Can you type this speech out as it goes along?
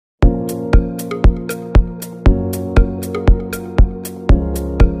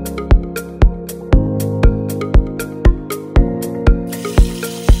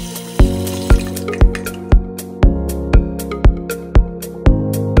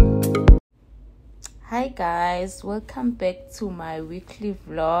Hi guys, welcome back to my weekly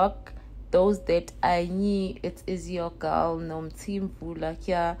vlog. Those that I knew, it is your girl Nomteam Vula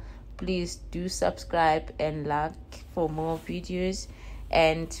here. Please do subscribe and like for more videos,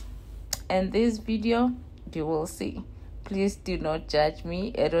 and in this video you will see. Please do not judge me.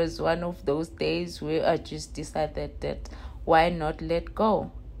 It was one of those days where I just decided that why not let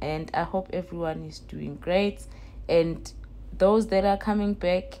go, and I hope everyone is doing great. And those that are coming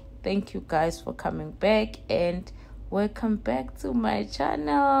back, thank you guys for coming back, and welcome back to my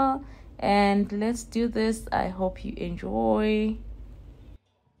channel. And let's do this. I hope you enjoy.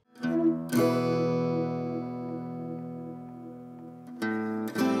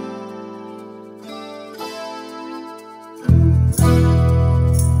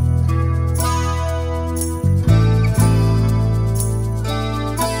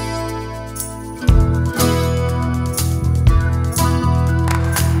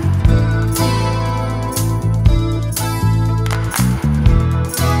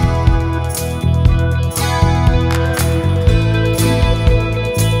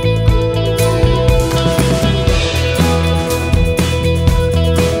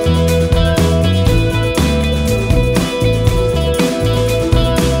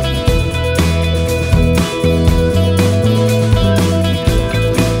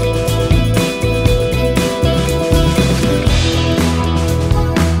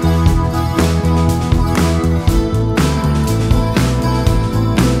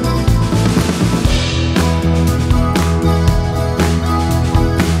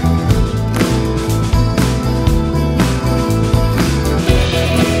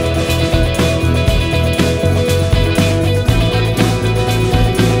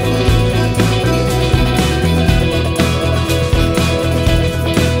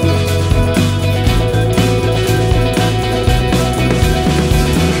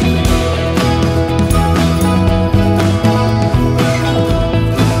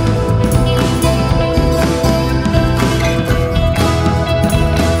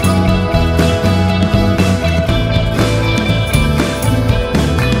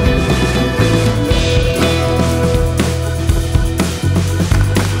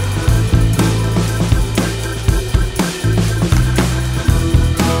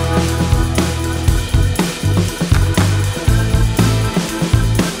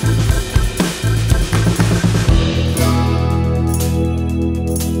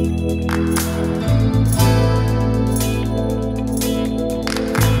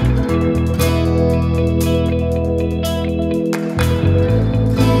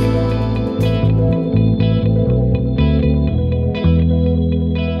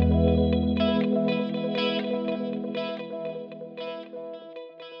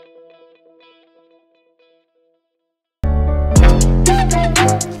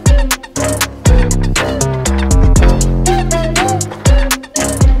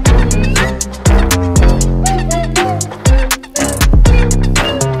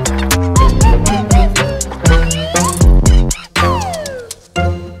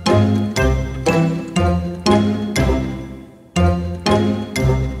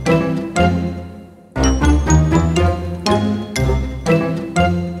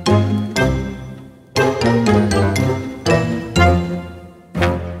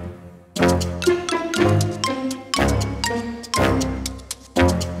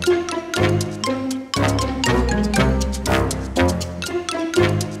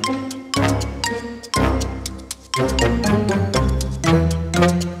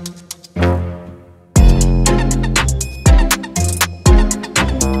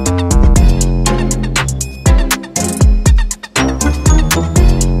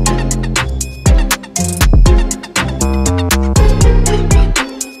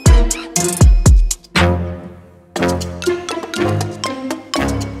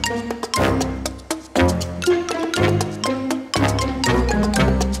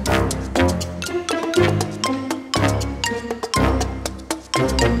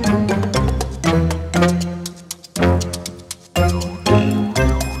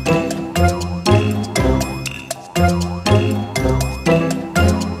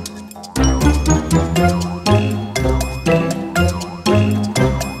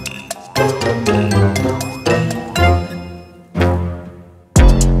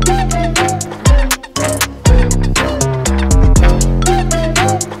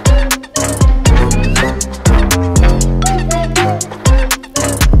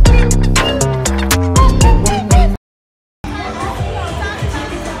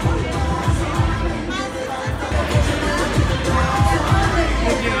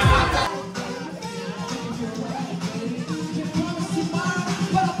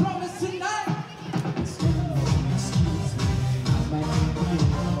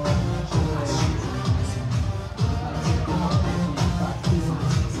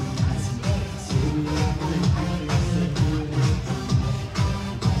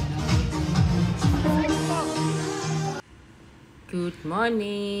 Good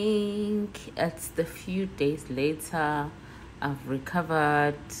morning. It's the few days later. I've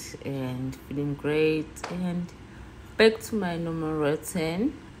recovered and feeling great and back to my normal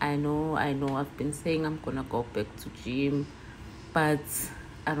routine. I know I've been saying I'm gonna go back to gym, but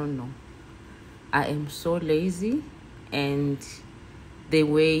I don't know. I am so lazy, and the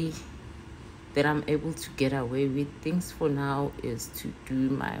way that I'm able to get away with things for now is to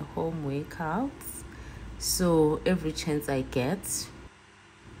do my home workouts. So every chance I get,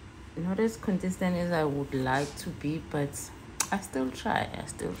 not as consistent as I would like to be, but I still try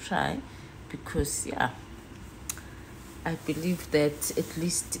because I believe that at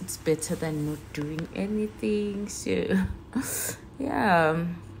least it's better than not doing anything. So yeah,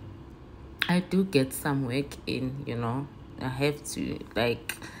 I do get some work in, I have to,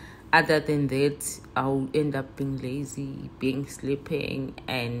 like, other than that, I'll end up being lazy, being sleeping,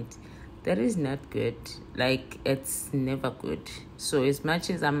 and that is not good. Like, it's never good. So as much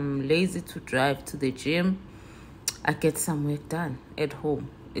as I'm lazy to drive to the gym, I get some work done at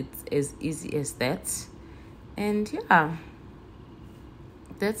home. It's as easy as that. And yeah,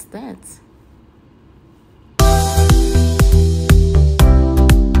 that's that.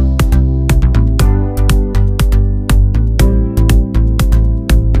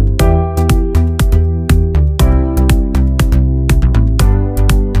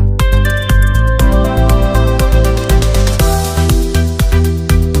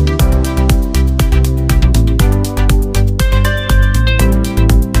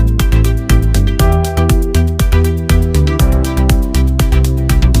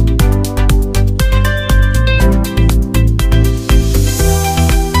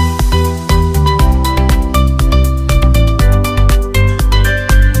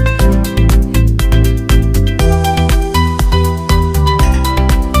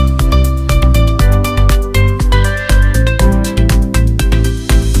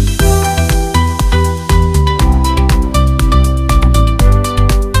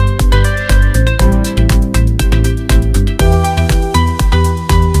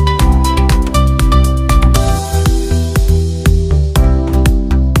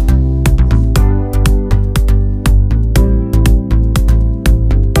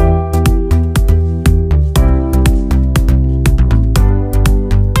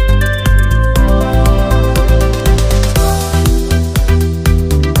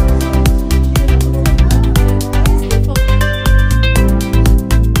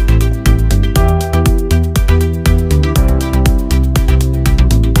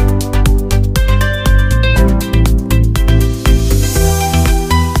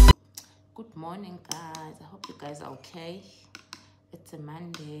 Morning, guys. I hope you guys are okay. It's a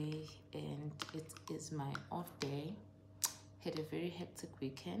Monday and it is my off day. Had a very hectic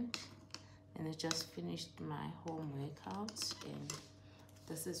weekend and I just finished my home workout, and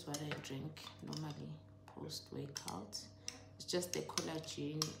this is what I drink normally post workout. It's just the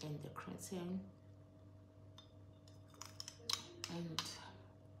collagen and the creatine, and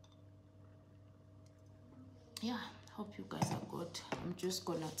yeah, hope you guys are good. I'm just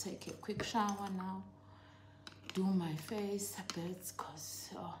gonna take a quick shower now, do my face a bit, because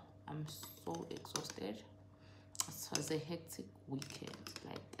I'm so exhausted. It was a hectic weekend.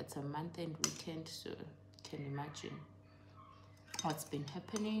 Like, it's a month-end weekend, so you can imagine what's been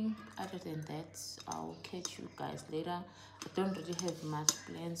happening. Other than that, I'll catch you guys later. I don't really have much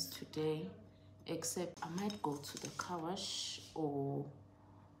plans today, except I might go to the Carwash or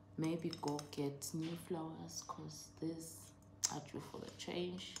maybe go get new flowers, because these are due for the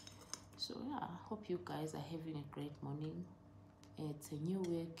change. So yeah, I hope you guys are having a great morning. It's a new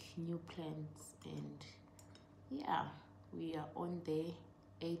week, new plans, and yeah, we are on the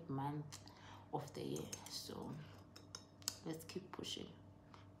 8th month of the year, so let's keep pushing.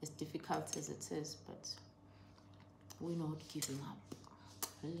 As difficult as it is, but we're not giving up.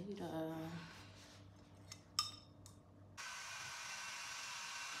 Later.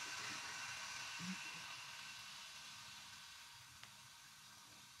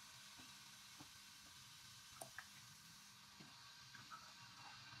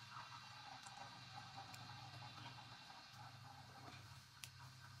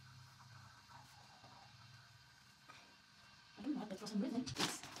 I don't know, but for some reason,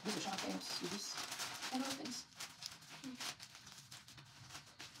 these are sharp ends. Use a lot of things.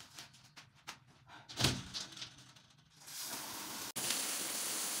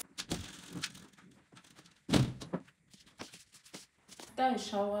 After a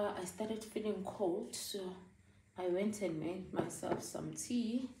shower, I started feeling cold, so I went and made myself some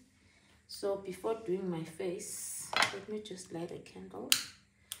tea. So before doing my face, let me just light a candle.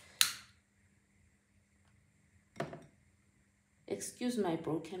 excuse my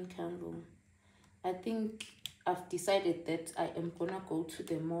broken candle. I think I've decided that I am gonna go to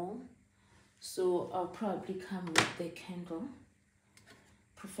the mall, so I'll probably come with the candle,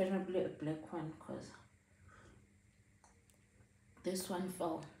 preferably a black one, because this one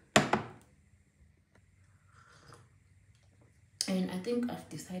fell. And I think I've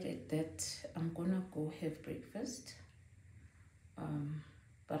decided that I'm gonna go have breakfast,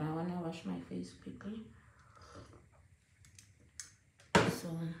 but I wanna wash my face quickly. So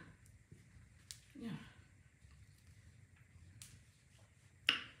yeah.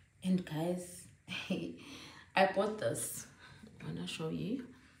 And guys, I bought this. I wanna show you.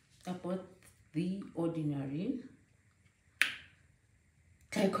 I bought the Ordinary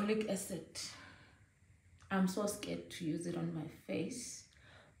glycolic acid. I'm so scared to use it on my face,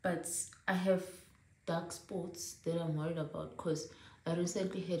 but I have dark spots that I'm worried about because I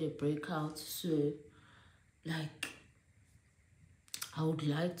recently had a breakout, so like I would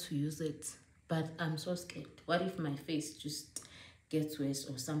like to use it, but I'm so scared. What if my face just gets worse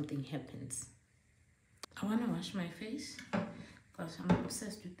or something happens? I want to wash my face because I'm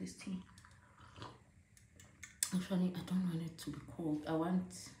obsessed with this tea. Actually, I don't want it to be cold. I want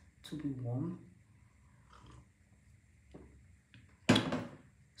it to be warm.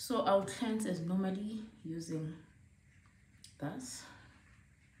 So I'll cleanse as normally using this.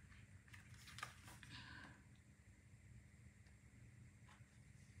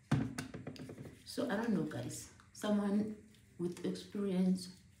 So I don't know, guys. Someone with experience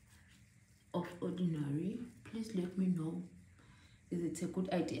of Ordinary, please let me know. Is it a good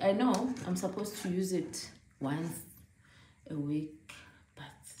idea? I know I'm supposed to use it once a week, but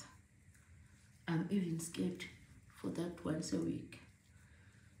I'm even scared for that once a week.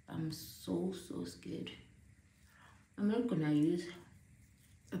 I'm so scared. I'm not gonna use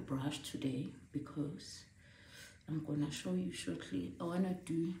a brush today because I'm gonna show you shortly. I wanna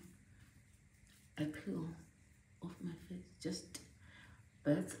do a peel of my face,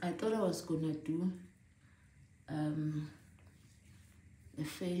 but I thought I was gonna do a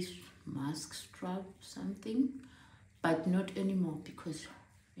face mask scrub something, but not anymore because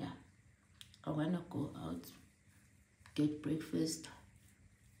yeah, I wanna go out, get breakfast.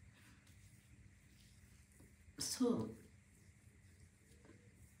 So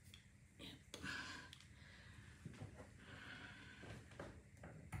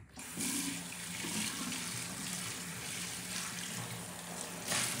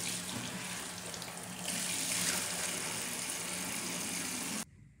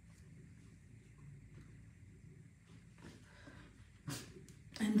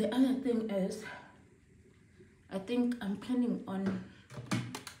and the other thing is, I think I'm planning on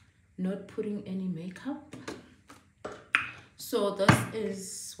not putting any makeup. So this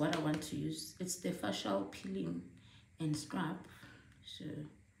is what I want to use. It's the facial peeling and scrub. So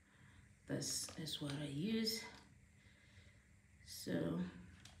this is what I use. So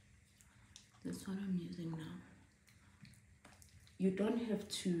that's what I'm using now. You don't have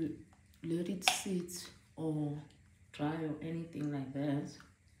to let it sit or dry or anything like that.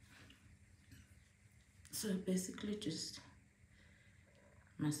 So basically just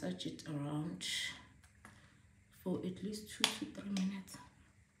massage it around for at least 2 to 3 minutes.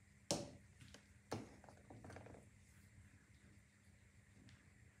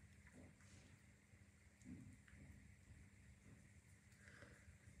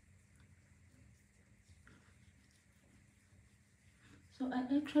 So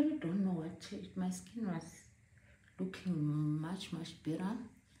I actually don't know what changed. My skin was looking much better,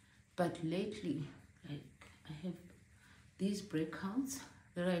 but lately, like, I have these breakouts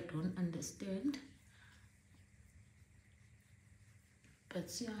that I don't understand. But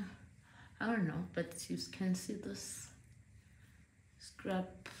yeah, I don't know, but you can see this scrub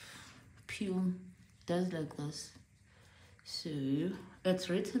peel does like this. So it's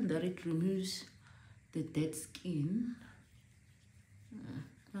written that it removes the dead skin.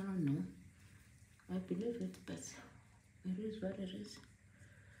 I don't know, I believe it, but it is what it is.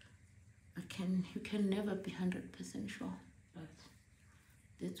 You can never be 100% sure, but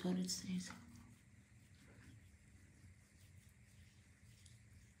that's what it says.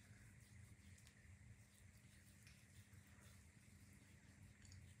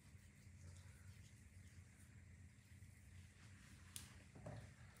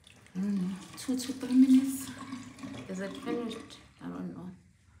 I don't know, 2 to 3 minutes. Is it finished? I don't know.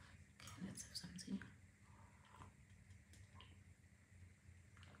 Okay, let's have something.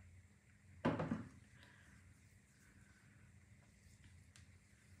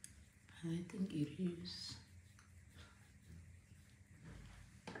 I think it is.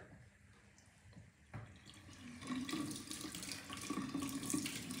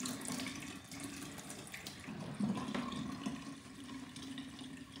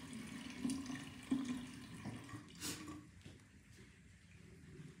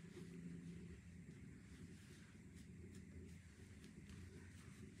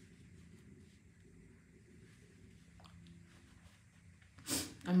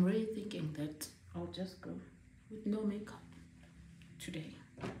 that I'll just go with no makeup today.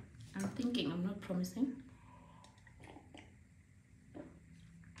 I'm thinking, I'm not promising.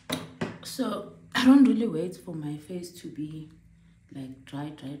 So I don't really wait for my face to be like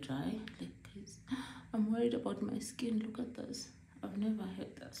dry. Like, guys, I'm worried about my skin. Look at this. I've never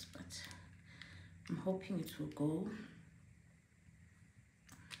had this, but I'm hoping it will go.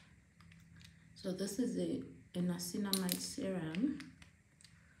 So this is a niacinamide serum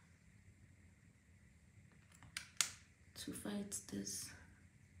to fight this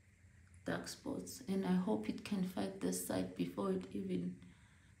dark spots, and I hope it can fight this side before it even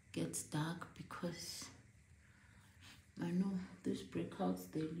gets dark, because I know these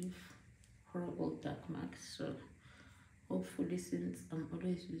breakouts, they leave horrible dark marks. So hopefully, since I'm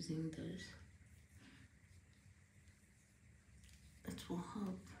always using this, it will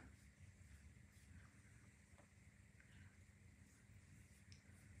help.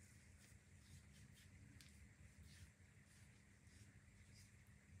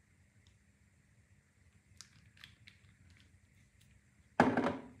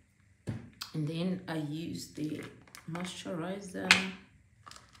 And then I use the moisturizer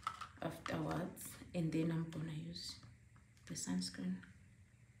afterwards, and then I'm gonna use the sunscreen.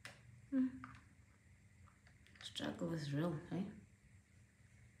 Struggle is real, eh?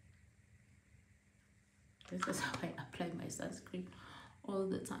 This is how I apply my sunscreen all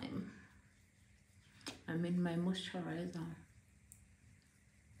the time. I mean, my moisturizer.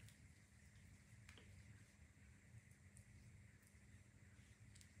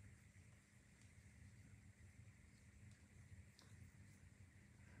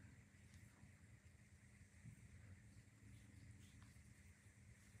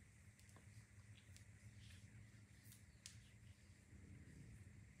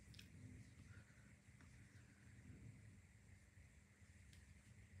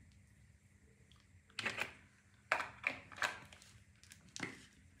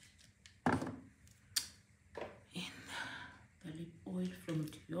 Oil from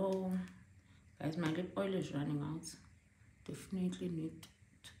Dior. Guys, my lip oil is running out. Definitely need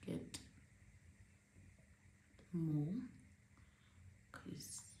to get more,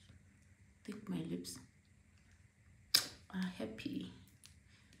 because I think my lips are happy.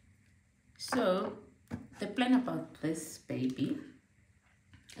 So the plan about this baby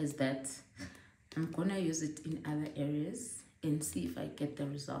is that I'm gonna use it in other areas and see if I get the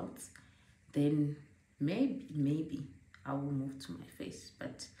results. Then maybe I will move to my face,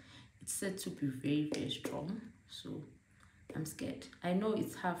 but it's said to be very, very strong, so I'm scared. I know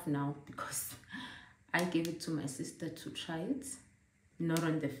it's half now because I gave it to my sister to try it, not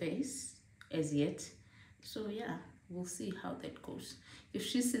on the face as yet. So yeah, we'll see how that goes. If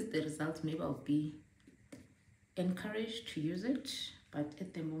she sees the results, maybe I'll be encouraged to use it, but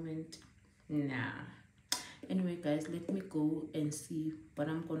at the moment, nah. Anyway, guys, let me go and see what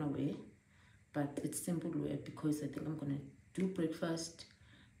I'm gonna wear. But it's simple wear, because I think I'm gonna do breakfast,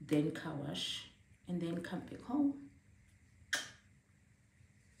 then car wash, and then come back home.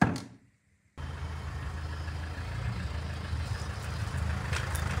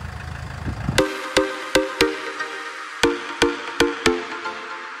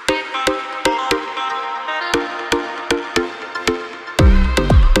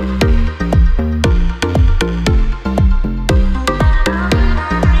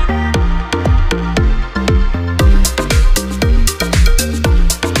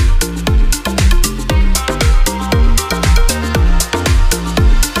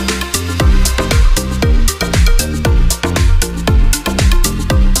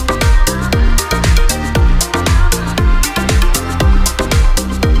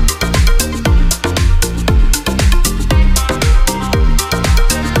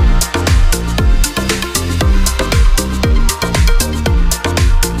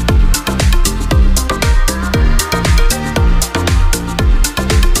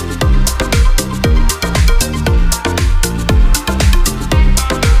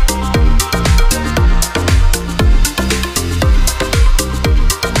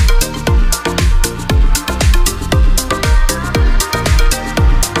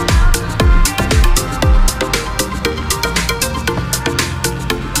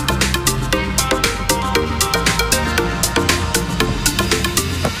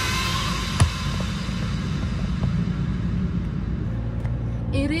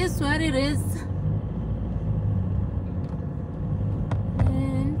 It is what it is.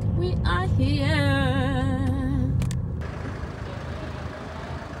 And we are here.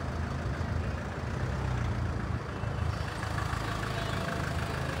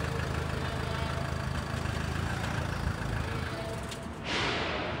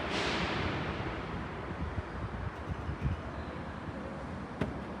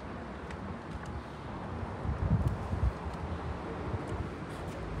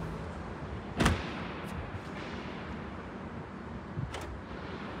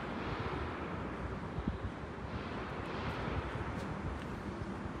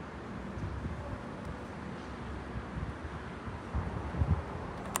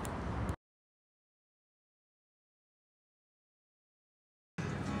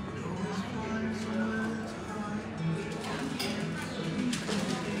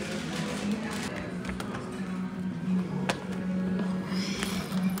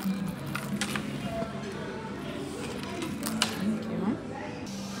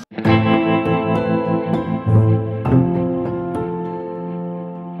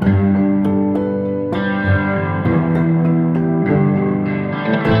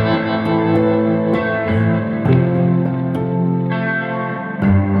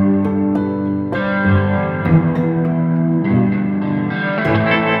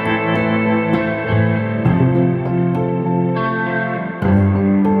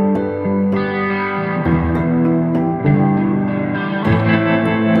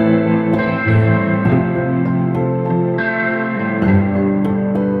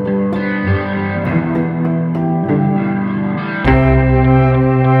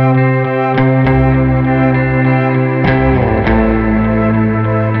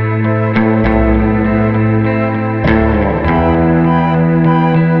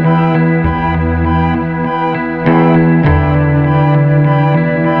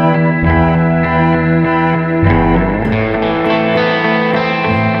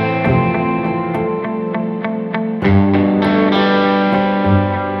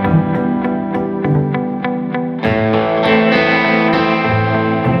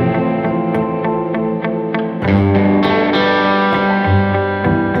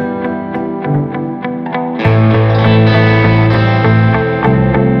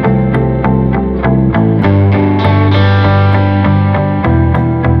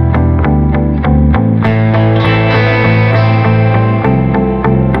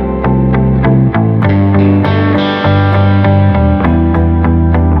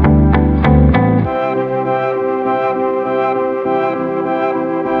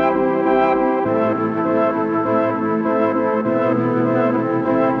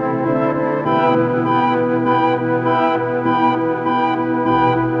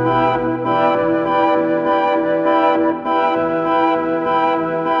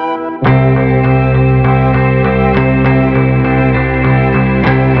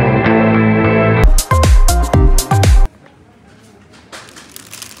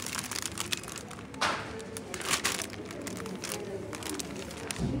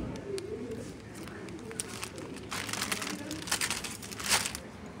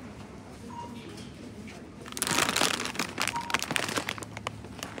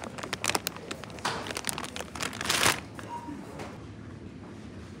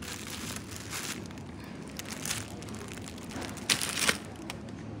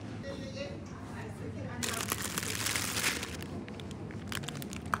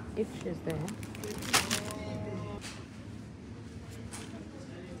 if she's there.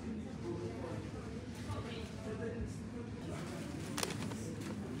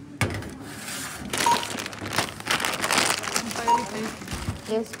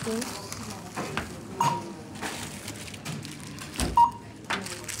 Yes, please.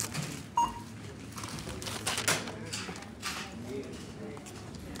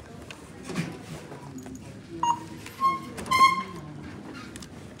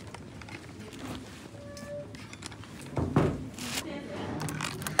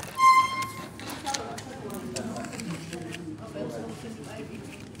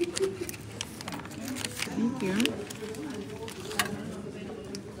 Thank you.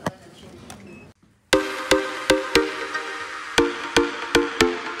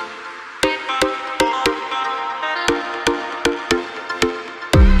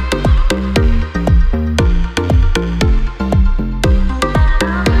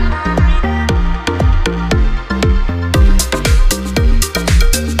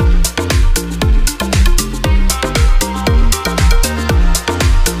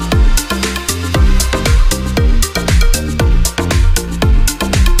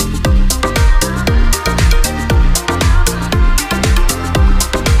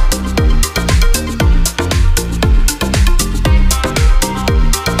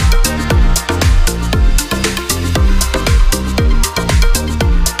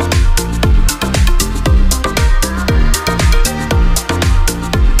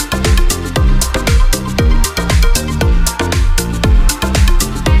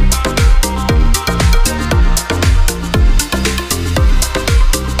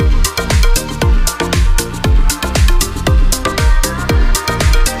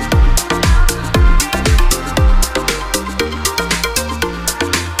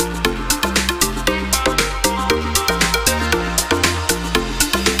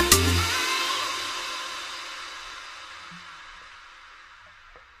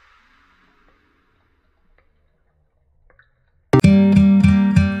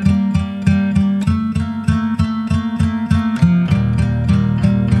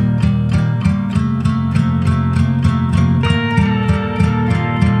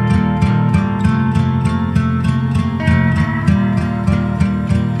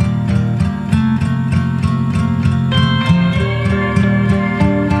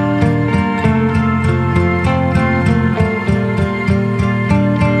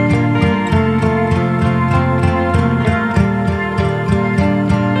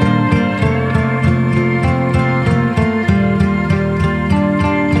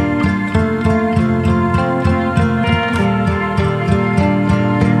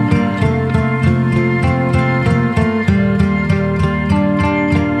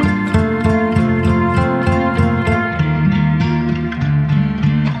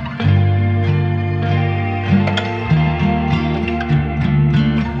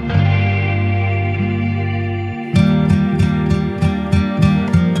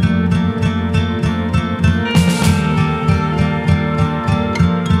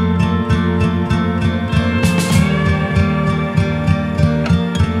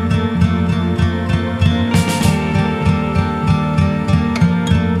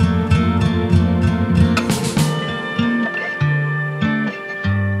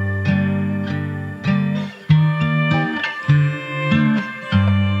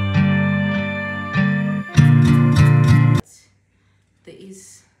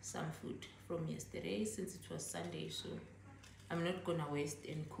 Some food from yesterday since it was Sunday, so I'm not gonna waste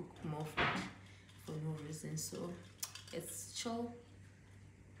and cook more food for no reason. So it's chill,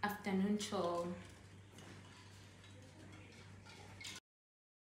 afternoon chill.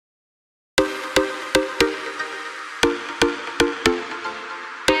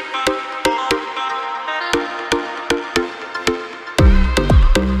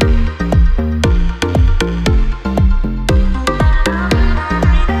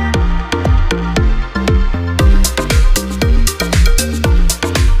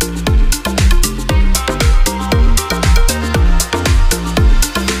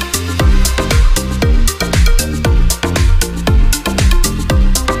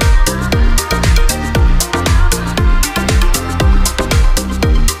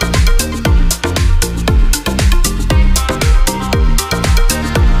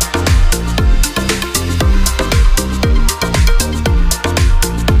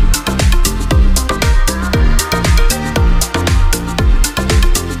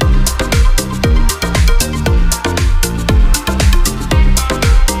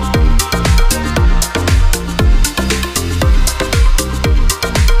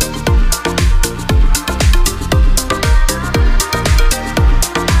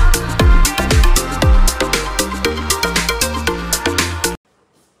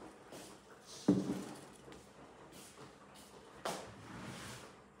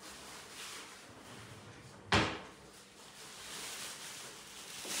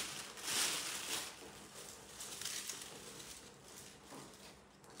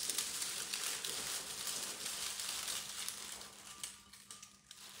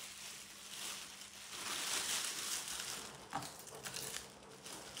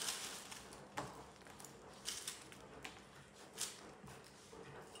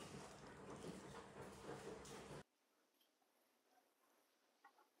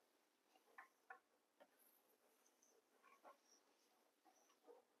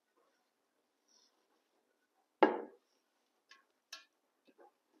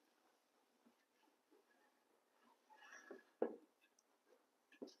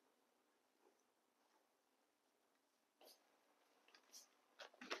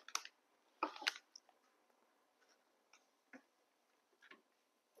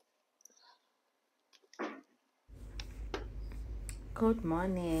 Good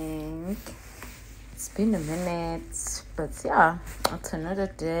morning. It's been a minute, but yeah, it's another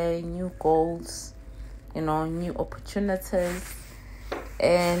day, new goals, new opportunities,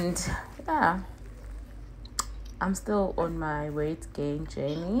 and yeah, I'm still on my weight gain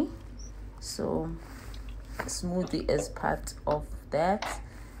journey, so smoothie is part of that,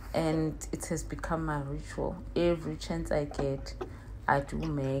 and it has become my ritual. Every chance I get, I do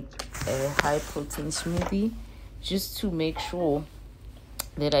make a high protein smoothie just to make sure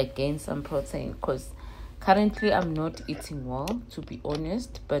that I gain some protein, because currently I'm not eating well, to be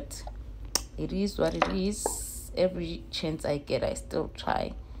honest, but it is what it is. Every chance I get, I still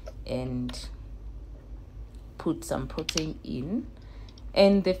try and put some protein in.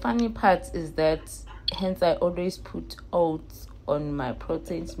 And the funny part is that hence I always put oats on my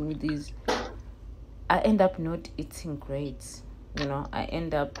protein smoothies. I end up not eating great. I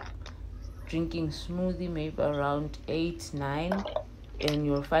end up drinking smoothie maybe around 8, 9, and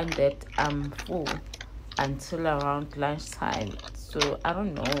you'll find that I'm full until around lunchtime. So I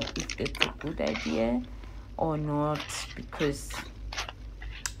don't know if that's a good idea or not, because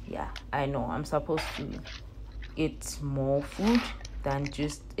I know I'm supposed to eat more food than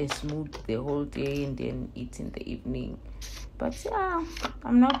just a smoothie the whole day and then eat in the evening. But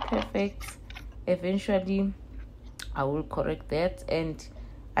I'm not perfect. Eventually I will correct that, and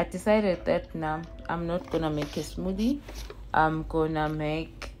I decided that now I'm not gonna make a smoothie. I'm gonna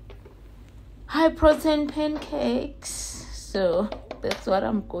make high protein pancakes. So that's what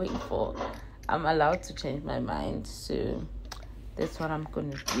I'm going for. I'm allowed to change my mind, so that's what I'm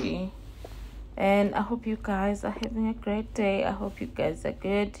gonna do. And I hope you guys are having a great day. I hope you guys are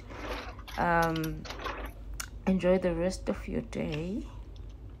good. Enjoy the rest of your day.